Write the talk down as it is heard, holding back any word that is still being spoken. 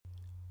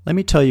Let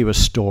me tell you a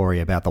story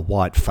about the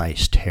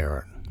white-faced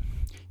heron.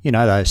 You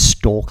know, those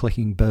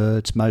stalk-licking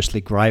birds, mostly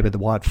grey with a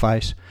white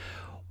face?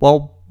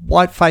 Well,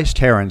 white-faced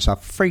herons are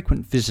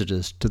frequent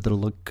visitors to the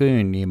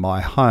lagoon near my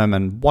home,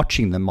 and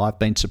watching them I've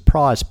been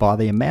surprised by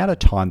the amount of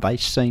time they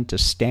seem to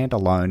stand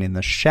alone in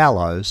the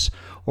shallows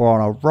or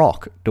on a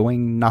rock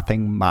doing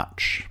nothing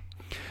much.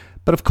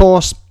 But of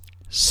course,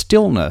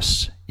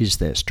 stillness is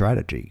their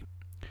strategy.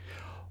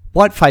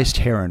 White-faced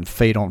heron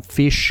feed on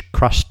fish,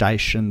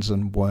 crustaceans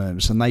and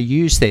worms, and they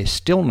use their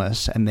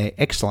stillness and their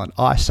excellent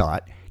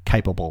eyesight,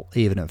 capable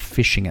even of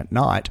fishing at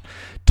night,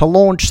 to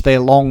launch their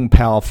long,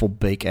 powerful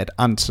beak at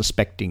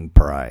unsuspecting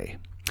prey.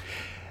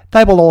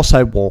 They will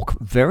also walk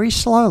very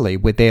slowly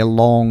with their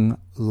long,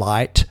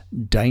 light,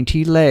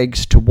 dainty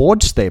legs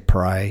towards their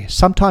prey,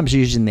 sometimes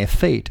using their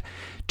feet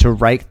to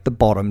rake the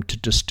bottom to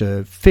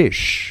disturb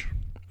fish.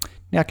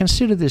 Now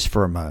consider this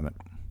for a moment.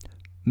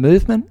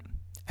 Movement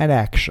and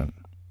action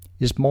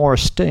is more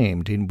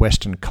esteemed in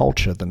Western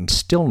culture than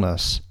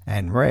stillness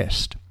and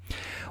rest.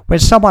 When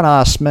someone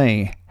asks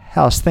me,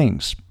 "How's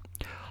things?"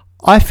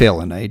 I feel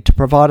a need to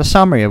provide a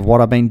summary of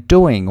what I've been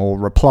doing or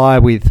reply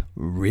with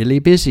 "really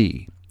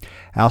busy."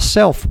 Our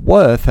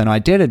self-worth and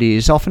identity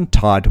is often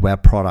tied to our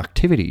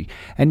productivity,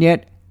 and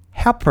yet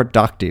how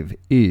productive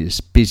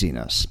is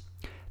busyness?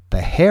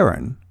 The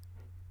heron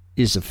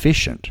is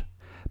efficient,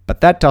 but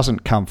that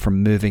doesn't come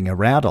from moving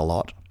around a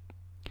lot.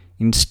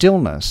 In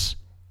stillness,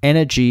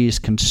 energy is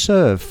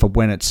conserved for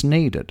when it's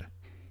needed.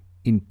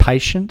 In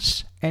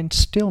patience and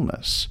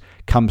stillness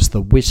comes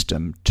the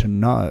wisdom to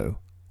know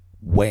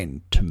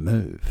when to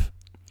move.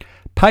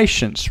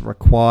 Patience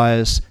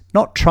requires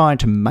not trying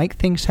to make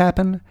things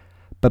happen,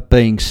 but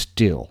being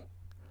still,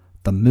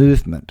 the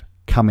movement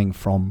coming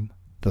from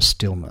the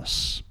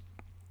stillness.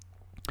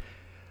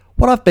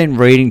 What I've been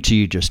reading to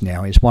you just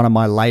now is one of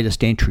my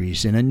latest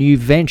entries in a new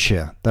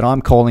venture that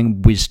I'm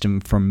calling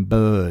Wisdom from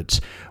Birds,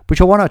 which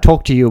I want to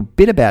talk to you a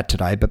bit about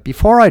today. But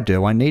before I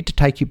do, I need to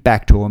take you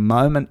back to a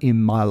moment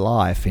in my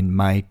life in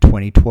May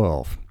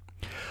 2012.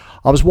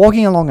 I was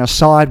walking along a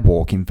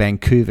sidewalk in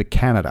Vancouver,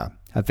 Canada,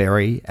 a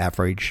very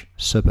average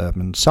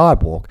suburban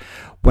sidewalk,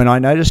 when I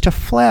noticed a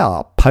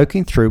flower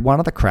poking through one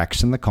of the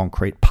cracks in the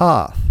concrete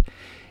path.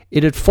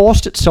 It had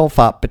forced itself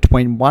up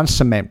between one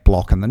cement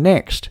block and the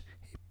next.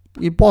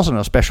 It wasn't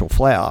a special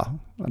flower,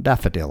 a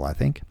daffodil, I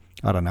think.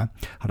 I don't know.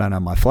 I don't know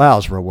my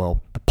flowers real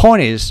well. The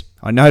point is,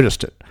 I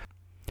noticed it.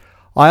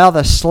 I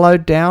either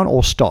slowed down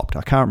or stopped,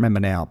 I can't remember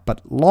now, but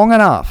long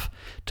enough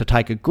to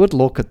take a good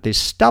look at this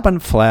stubborn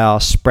flower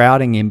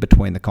sprouting in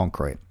between the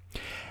concrete.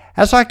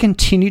 As I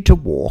continued to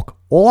walk,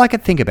 all I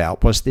could think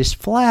about was this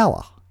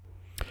flower.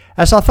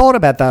 As I thought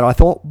about that, I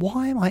thought,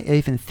 why am I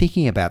even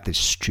thinking about this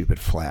stupid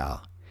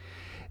flower?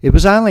 It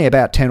was only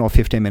about 10 or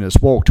 15 minutes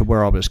walk to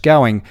where I was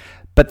going,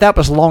 but that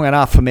was long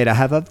enough for me to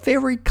have a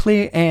very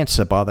clear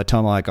answer by the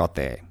time I got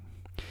there.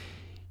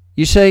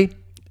 You see,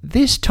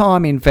 this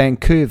time in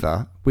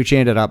Vancouver, which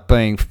ended up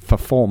being for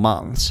 4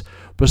 months,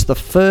 was the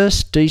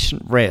first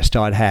decent rest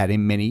I'd had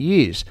in many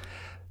years.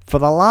 For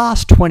the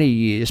last 20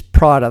 years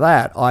prior to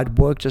that, I'd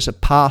worked as a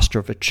pastor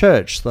of a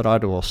church that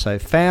I'd also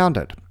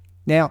founded.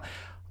 Now,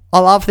 I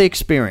love the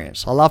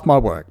experience. I love my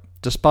work,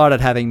 despite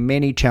it having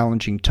many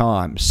challenging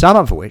times, some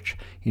of which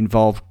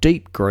involved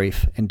deep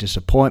grief and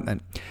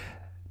disappointment.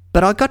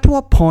 But I got to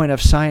a point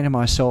of saying to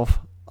myself,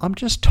 I'm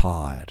just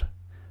tired.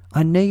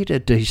 I need a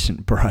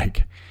decent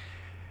break.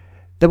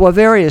 There were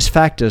various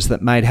factors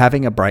that made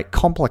having a break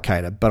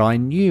complicated, but I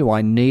knew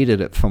I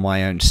needed it for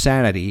my own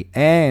sanity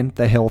and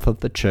the health of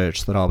the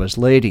church that I was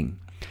leading.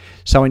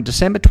 So in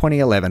December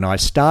 2011, I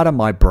started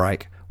my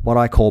break, what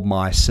I called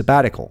my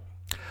sabbatical.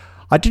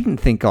 I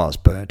didn't think I was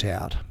burnt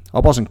out. I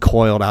wasn't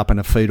coiled up in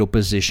a fetal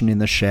position in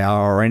the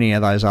shower or any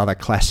of those other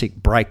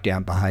classic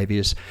breakdown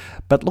behaviours,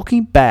 but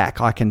looking back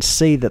I can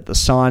see that the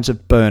signs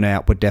of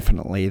burnout were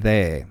definitely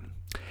there.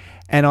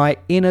 And I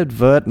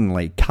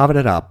inadvertently covered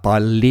it up by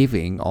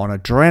living on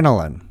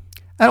adrenaline.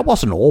 And it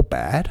wasn't all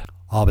bad.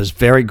 I was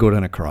very good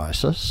in a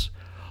crisis.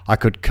 I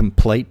could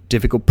complete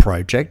difficult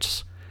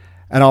projects,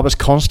 and I was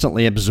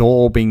constantly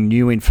absorbing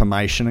new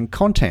information and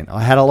content.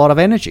 I had a lot of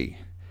energy.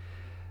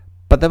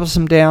 But there were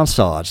some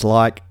downsides,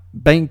 like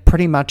being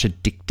pretty much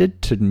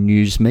addicted to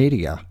news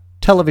media.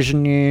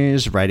 Television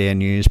news, radio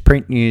news,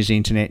 print news,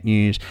 internet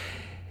news.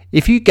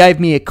 If you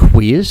gave me a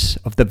quiz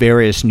of the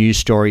various news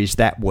stories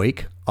that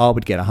week, I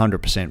would get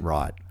 100%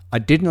 right. I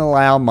didn't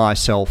allow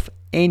myself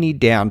any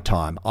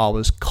downtime. I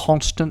was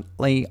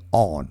constantly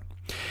on.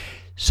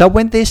 So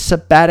when this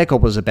sabbatical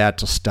was about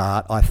to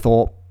start, I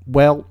thought,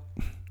 well,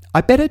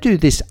 I better do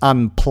this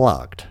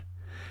unplugged.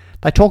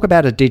 They talk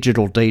about a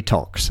digital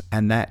detox,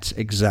 and that's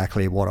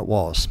exactly what it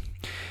was.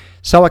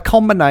 So a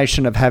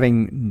combination of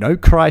having no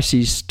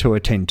crises to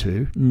attend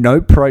to,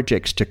 no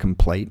projects to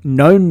complete,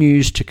 no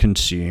news to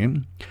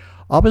consume,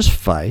 I was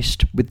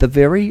faced with the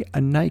very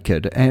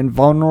naked and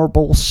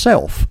vulnerable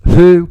self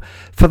who,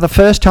 for the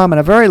first time in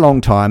a very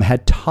long time,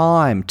 had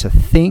time to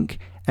think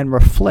and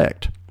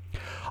reflect.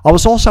 I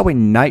was also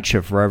in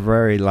nature for a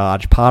very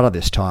large part of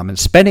this time and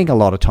spending a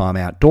lot of time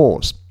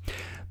outdoors.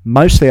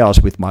 Mostly I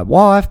was with my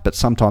wife, but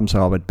sometimes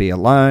I would be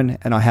alone,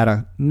 and I had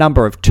a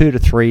number of 2 to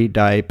 3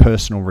 day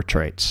personal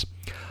retreats.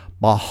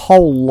 My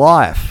whole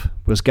life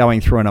was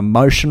going through an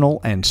emotional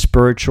and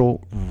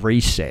spiritual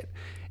reset.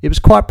 It was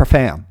quite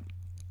profound.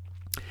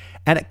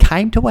 And it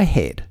came to a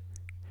head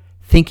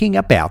thinking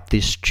about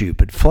this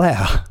stupid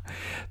flower,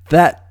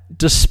 that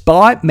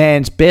despite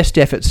man's best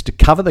efforts to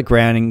cover the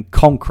ground in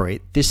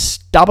concrete, this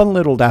stubborn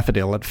little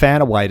daffodil had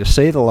found a way to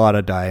see the light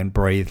of day and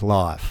breathe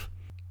life.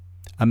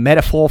 A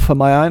metaphor for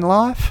my own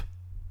life?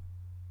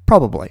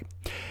 Probably.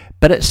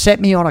 But it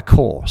set me on a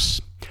course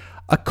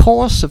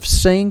of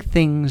seeing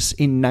things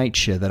in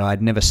nature that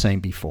I'd never seen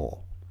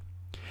before.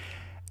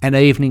 An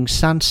evening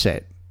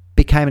sunset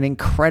became an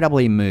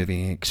incredibly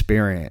moving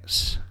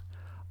experience.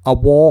 A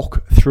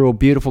walk through a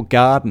beautiful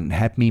garden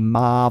had me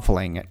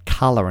marvelling at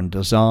colour and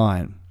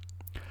design.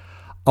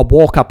 A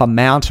walk up a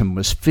mountain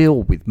was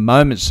filled with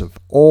moments of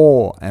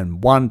awe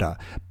and wonder,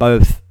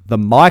 both the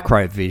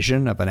micro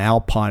vision of an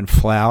alpine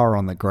flower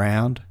on the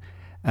ground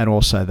and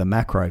also the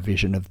macro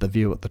vision of the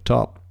view at the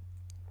top.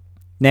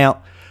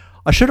 Now,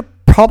 I should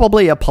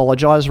probably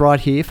apologise right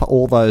here for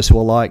all those who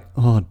are like,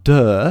 oh,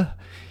 duh,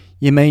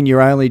 you mean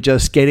you're only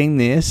just getting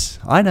this?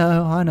 I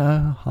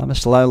know, I'm a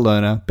slow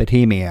learner, but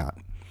hear me out.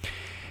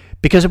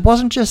 Because it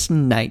wasn't just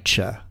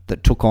nature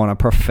that took on a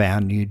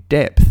profound new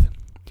depth.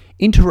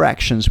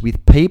 Interactions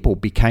with people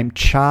became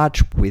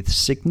charged with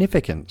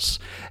significance,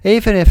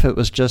 even if it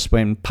was just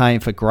when paying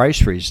for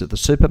groceries at the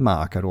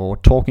supermarket or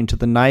talking to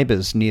the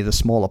neighbours near the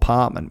small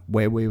apartment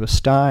where we were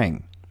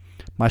staying.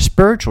 My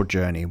spiritual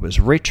journey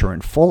was richer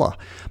and fuller.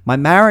 My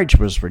marriage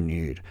was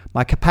renewed.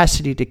 My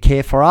capacity to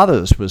care for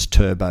others was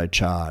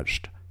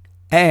turbocharged.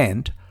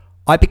 And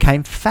I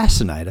became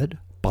fascinated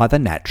by the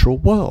natural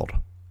world,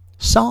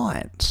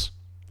 science,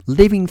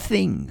 living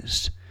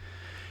things.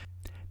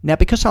 Now,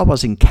 because I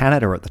was in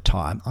Canada at the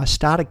time, I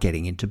started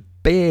getting into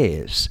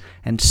bears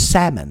and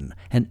salmon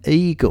and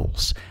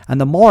eagles.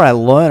 And the more I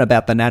learn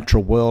about the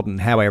natural world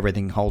and how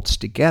everything holds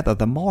together,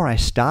 the more I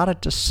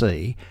started to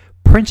see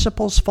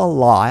principles for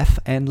life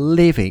and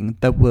living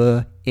that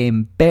were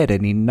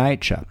embedded in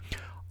nature.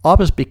 I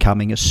was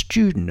becoming a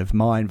student of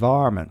my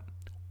environment,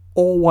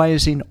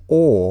 always in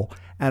awe,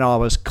 and I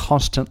was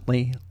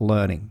constantly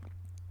learning.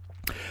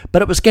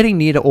 But it was getting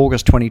near to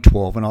August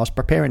 2012 and I was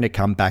preparing to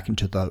come back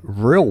into the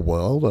real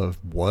world of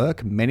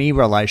work, many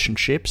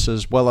relationships,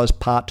 as well as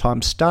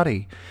part-time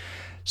study.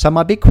 So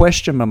my big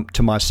question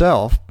to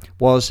myself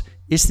was,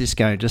 is this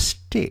going to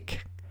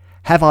stick?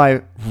 Have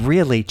I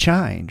really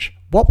changed?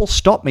 What will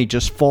stop me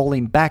just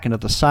falling back into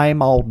the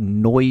same old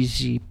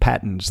noisy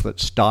patterns that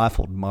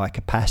stifled my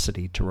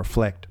capacity to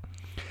reflect?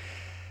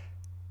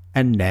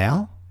 And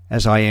now,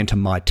 as I enter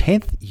my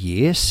 10th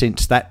year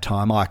since that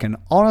time, I can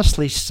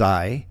honestly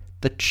say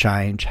the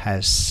change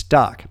has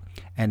stuck.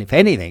 And if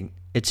anything,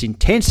 it's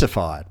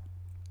intensified.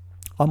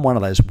 I'm one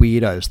of those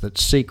weirdos that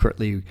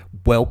secretly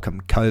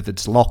welcome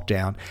COVID's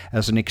lockdown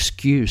as an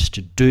excuse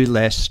to do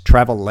less,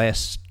 travel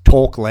less,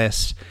 talk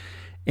less.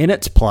 In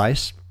its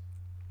place,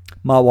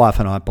 my wife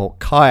and I bought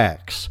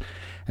kayaks,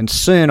 and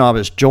soon I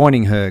was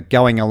joining her,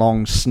 going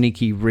along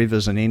sneaky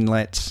rivers and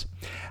inlets.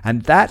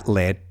 And that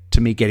led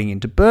to me getting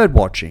into bird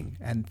watching,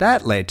 and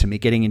that led to me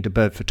getting into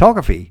bird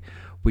photography,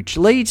 which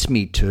leads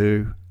me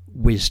to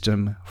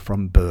Wisdom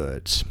from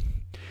Birds.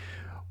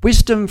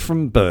 Wisdom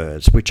from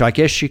Birds, which I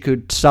guess you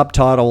could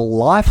subtitle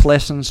Life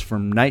Lessons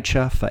from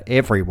Nature for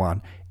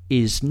Everyone,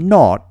 is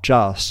not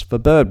just for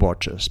bird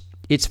watchers.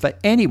 It's for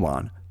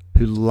anyone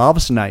who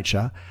loves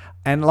nature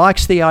and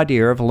likes the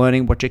idea of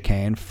learning what you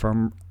can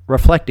from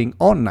reflecting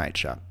on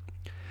nature.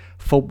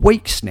 For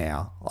weeks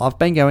now, I've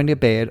been going to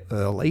bed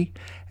early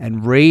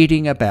and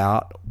reading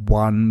about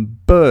one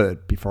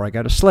bird before I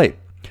go to sleep,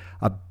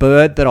 a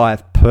bird that I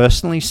have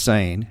personally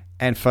seen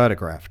and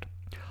photographed.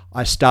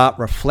 I start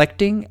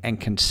reflecting and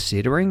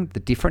considering the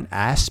different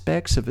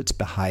aspects of its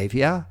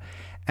behaviour,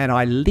 and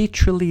I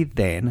literally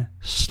then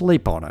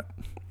sleep on it.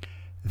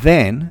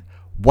 Then,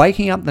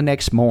 waking up the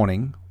next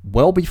morning,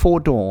 well before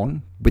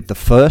dawn, with the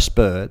first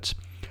birds,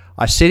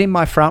 I sit in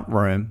my front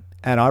room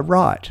and I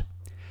write.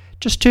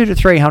 Just 200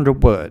 to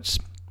 300 words.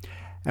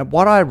 And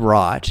what I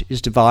write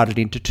is divided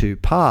into two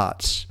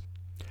parts.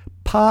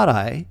 Part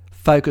A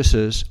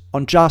focuses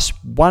on just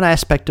one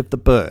aspect of the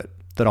bird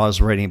that I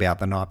was reading about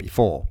the night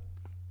before.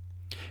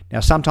 Now,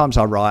 sometimes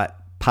I write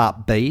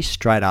part B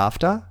straight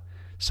after.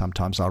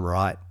 Sometimes I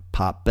write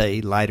part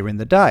B later in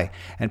the day.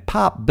 And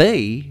part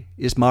B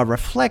is my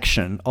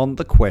reflection on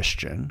the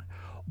question,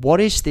 what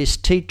is this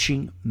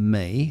teaching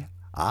me,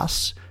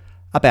 us,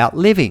 about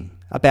living,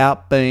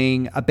 about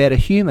being a better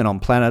human on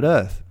planet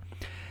Earth?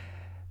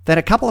 Then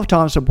a couple of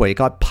times a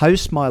week I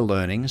post my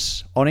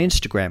learnings on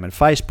Instagram and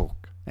Facebook,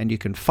 and you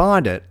can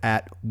find it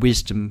at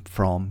Wisdom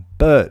from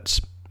Birds.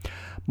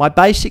 My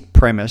basic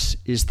premise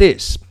is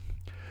this.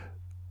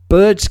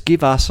 Birds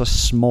give us a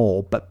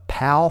small but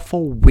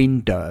powerful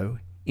window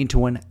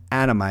into an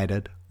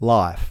animated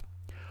life.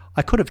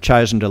 I could have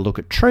chosen to look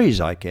at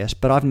trees, I guess,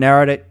 but I've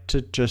narrowed it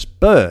to just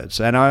birds,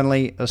 and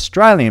only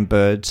Australian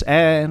birds,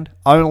 and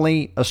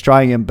only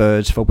Australian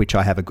birds for which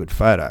I have a good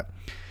photo.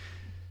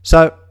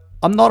 So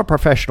I'm not a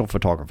professional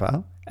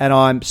photographer, and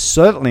I'm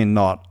certainly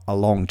not a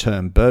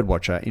long-term bird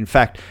watcher. In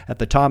fact, at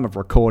the time of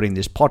recording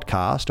this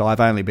podcast, I've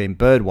only been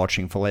bird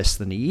watching for less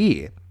than a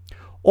year.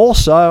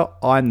 Also,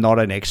 I'm not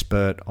an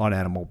expert on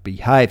animal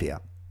behaviour.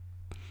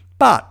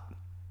 But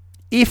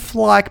if,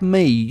 like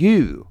me,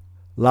 you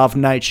love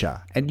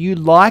nature and you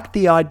like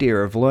the idea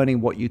of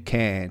learning what you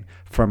can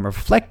from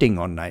reflecting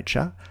on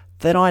nature,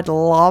 then I'd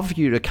love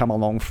you to come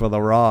along for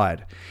the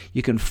ride.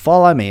 You can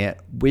follow me at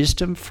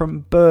Wisdom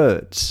from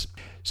Birds.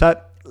 So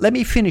let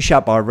me finish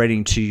up by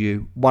reading to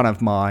you one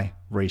of my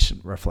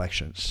recent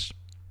reflections.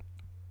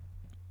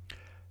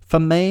 For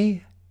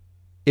me,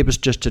 it was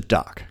just a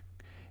duck.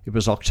 It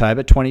was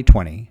October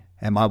 2020,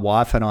 and my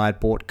wife and I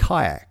had bought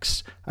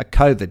kayaks, a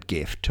COVID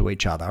gift to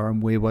each other,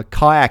 and we were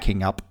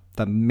kayaking up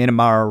the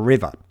Minamara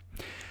River.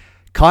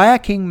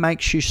 Kayaking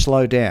makes you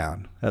slow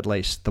down, at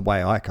least the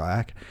way I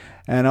kayak,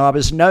 and I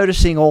was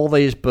noticing all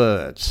these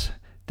birds.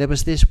 There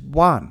was this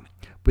one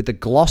with the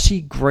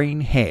glossy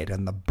green head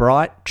and the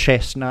bright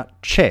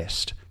chestnut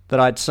chest that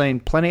I'd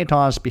seen plenty of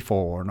times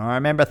before, and I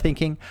remember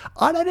thinking,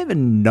 I don't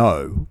even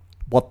know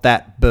what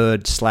that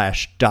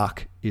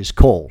bird/duck is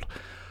called.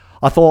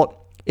 I thought,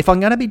 if I'm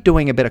going to be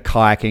doing a bit of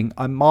kayaking,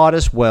 I might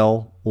as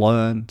well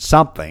learn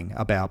something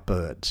about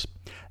birds.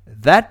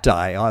 That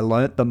day I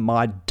learnt that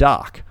my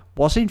duck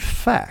was in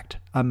fact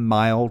a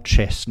male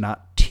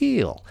chestnut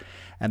teal,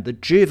 and the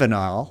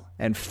juvenile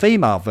and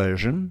female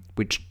version,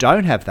 which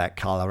don't have that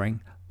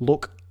colouring,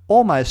 look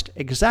almost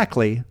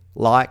exactly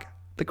like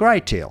the grey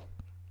teal.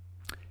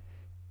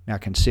 Now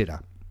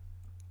consider.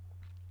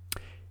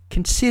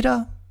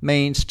 Consider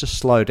means to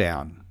slow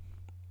down,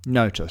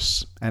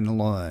 notice and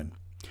learn.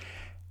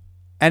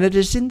 And it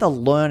is in the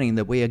learning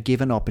that we are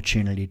given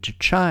opportunity to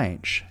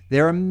change.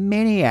 There are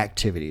many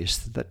activities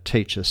that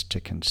teach us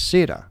to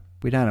consider.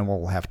 We don't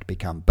all have to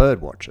become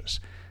bird watchers.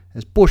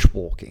 There's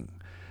bushwalking,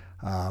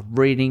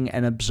 reading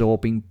and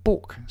absorbing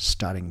book,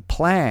 studying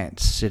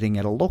plants, sitting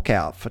at a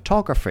lookout,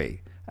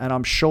 photography, and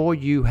I'm sure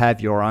you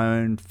have your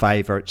own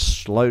favourite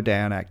slow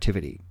down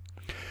activity.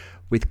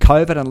 With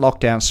COVID and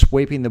lockdown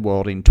sweeping the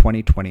world in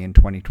 2020 and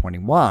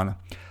 2021,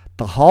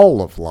 the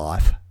whole of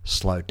life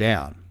slowed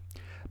down.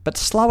 But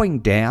slowing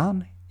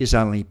down is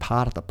only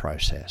part of the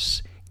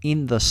process.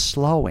 In the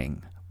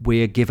slowing,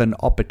 we are given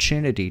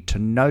opportunity to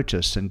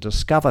notice and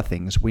discover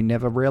things we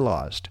never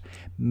realised.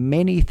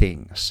 Many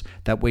things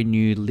that we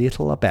knew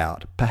little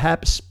about,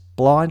 perhaps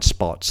blind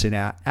spots in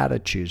our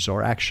attitudes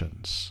or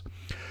actions.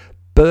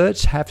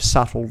 Birds have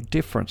subtle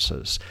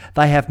differences.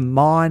 They have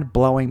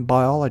mind-blowing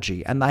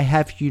biology and they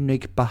have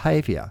unique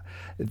behaviour.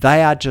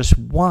 They are just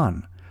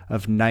one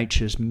of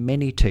nature's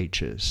many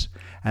teachers,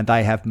 and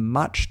they have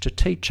much to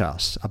teach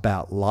us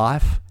about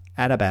life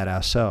and about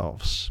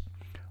ourselves.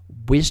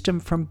 Wisdom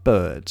from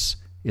Birds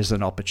is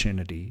an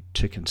opportunity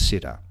to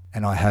consider,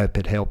 and I hope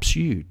it helps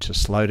you to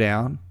slow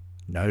down,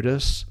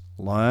 notice,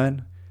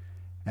 learn,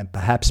 and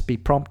perhaps be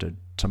prompted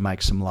to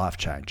make some life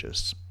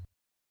changes.